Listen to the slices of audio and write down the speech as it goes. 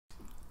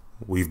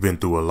We've been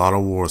through a lot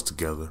of wars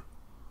together,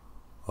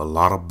 a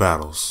lot of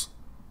battles,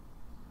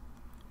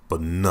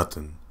 but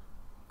nothing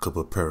could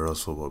prepare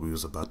us for what we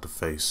was about to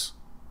face.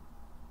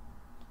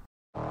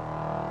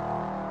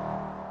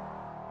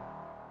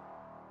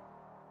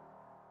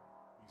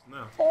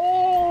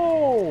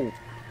 Oh!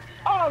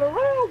 Oh, the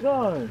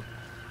railgun!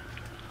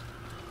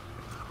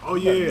 Oh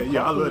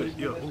yeah, I love it.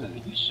 Yeah,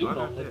 You shoot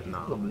on that.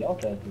 nah.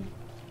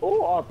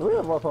 Oh, all three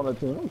of us on the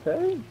team,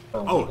 okay.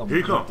 Oh, here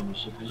he come.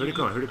 Here he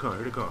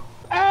come.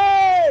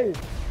 Hey!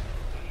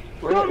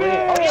 Come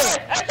here!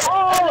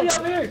 Oh,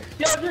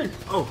 yeah, here.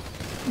 Oh.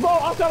 Bro,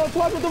 I shot him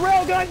twice with the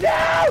railgun.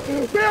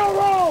 No! Barrel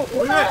roll!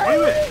 Wait a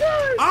minute.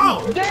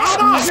 Oh!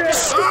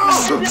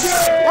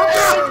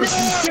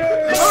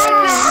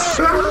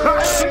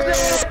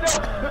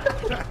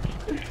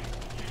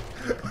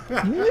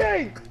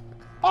 Yay!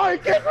 Oh, he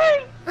kicked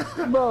me!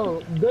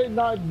 Bro,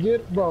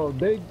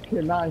 they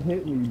cannot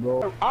hit me,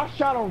 bro. I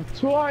shot him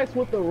twice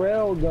with the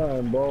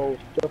railgun, bro.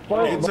 The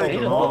first Take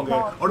a long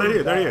game. Oh, there he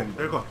is. There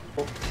you go.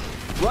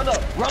 Run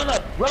up!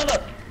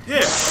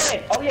 Yeah.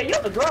 Oh yeah, you're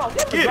on the ground.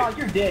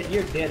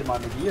 You're dead in my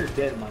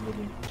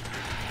nigga.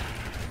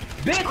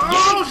 Bitch!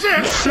 Oh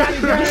shit!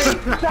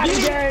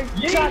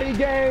 Shotty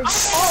game!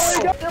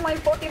 Oh, them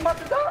ain't fucking about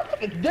to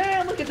die.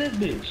 Damn, look at this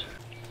bitch.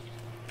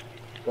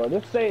 Bro,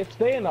 just stay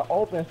in the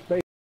open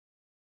space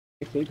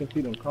so you can see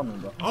them coming,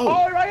 bro.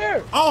 Oh, right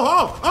here!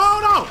 Oh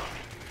no!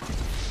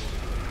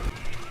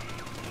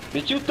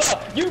 Bitch,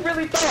 you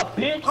really thought,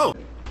 bitch. Oh.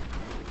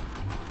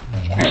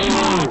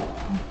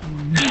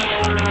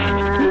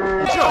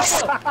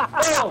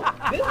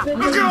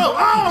 Let's go!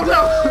 Oh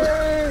no!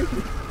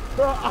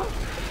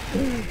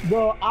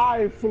 Bro,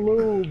 I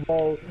flew,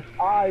 bro.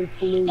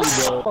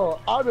 Bro,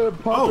 I've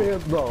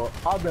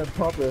been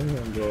pumping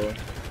him, bro.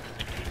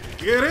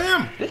 Get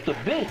him! This the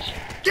bitch.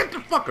 Get the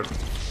fucker!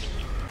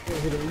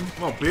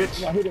 Come on,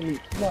 bitch. Not hitting me.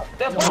 No,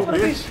 That's Come on,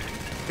 bitch.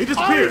 He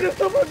disappeared.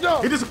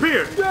 He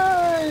disappeared.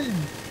 Dang!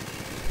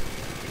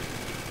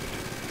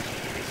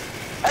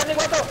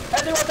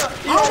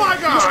 Oh my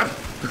god!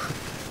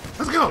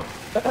 Let's go!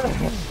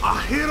 I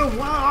hit him.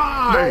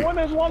 Why? Bro, when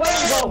is one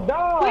gonna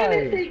die? When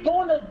is he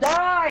gonna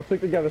die?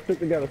 Stick together.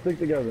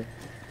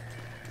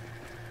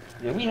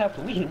 Yeah,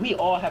 we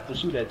all have to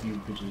shoot at these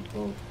bitches,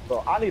 bro.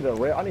 Bro, I need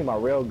my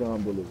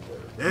railgun bullets, bro.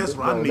 That's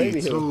what I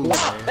need too.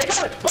 They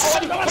coming!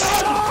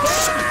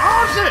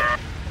 Oh shit!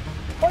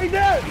 Oh, he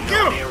dead!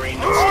 Get him!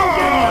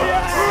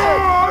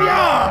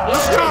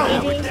 Let's go!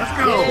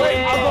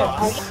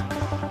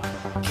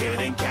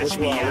 Couldn't catch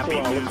me, I be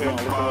moving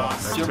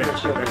fast. Where'd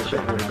she go? Where'd he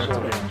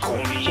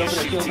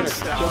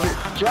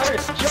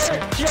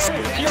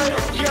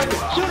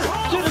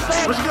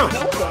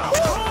go?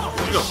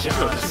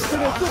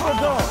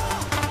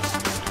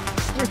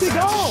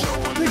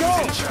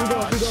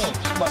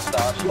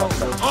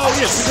 Oh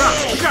yes,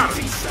 we got him.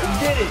 We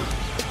did it!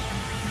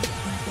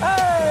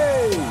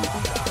 Hey!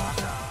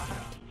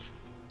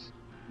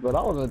 But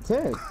that was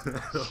intense.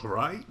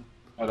 Right?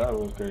 Oh, that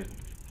was great.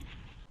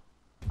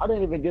 I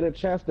didn't even get a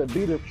chance to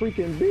beat a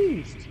freaking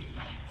beast.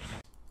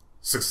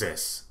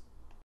 Success.